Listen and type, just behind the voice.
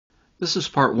This is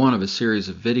part one of a series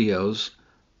of videos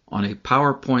on a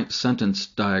PowerPoint sentence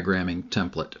diagramming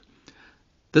template.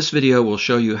 This video will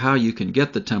show you how you can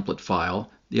get the template file.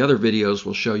 The other videos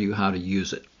will show you how to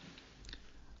use it.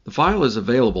 The file is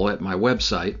available at my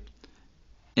website,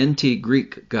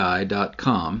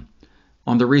 ntgreekguy.com,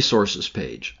 on the resources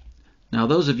page. Now,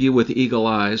 those of you with eagle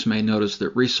eyes may notice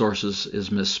that resources is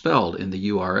misspelled in the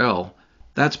URL.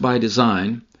 That's by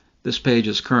design. This page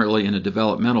is currently in a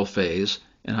developmental phase,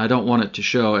 and I don't want it to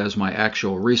show as my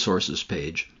actual resources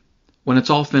page. When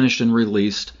it's all finished and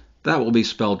released, that will be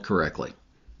spelled correctly.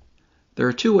 There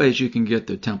are two ways you can get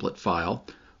the template file.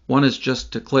 One is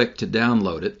just to click to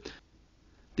download it.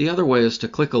 The other way is to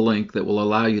click a link that will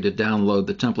allow you to download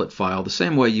the template file the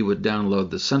same way you would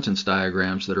download the sentence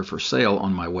diagrams that are for sale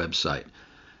on my website.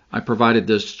 I provided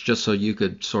this just so you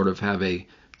could sort of have a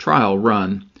trial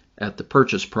run at the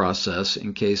purchase process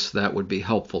in case that would be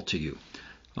helpful to you.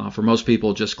 For most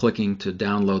people, just clicking to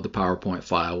download the PowerPoint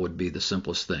file would be the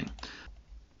simplest thing.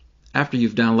 After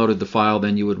you've downloaded the file,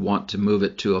 then you would want to move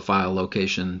it to a file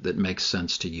location that makes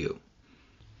sense to you.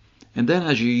 And then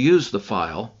as you use the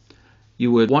file, you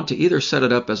would want to either set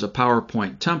it up as a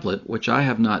PowerPoint template, which I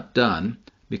have not done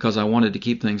because I wanted to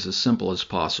keep things as simple as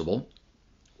possible,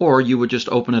 or you would just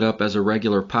open it up as a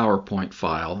regular PowerPoint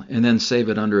file and then save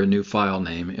it under a new file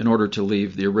name in order to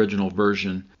leave the original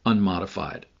version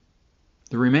unmodified.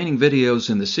 The remaining videos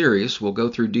in the series will go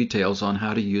through details on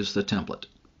how to use the template.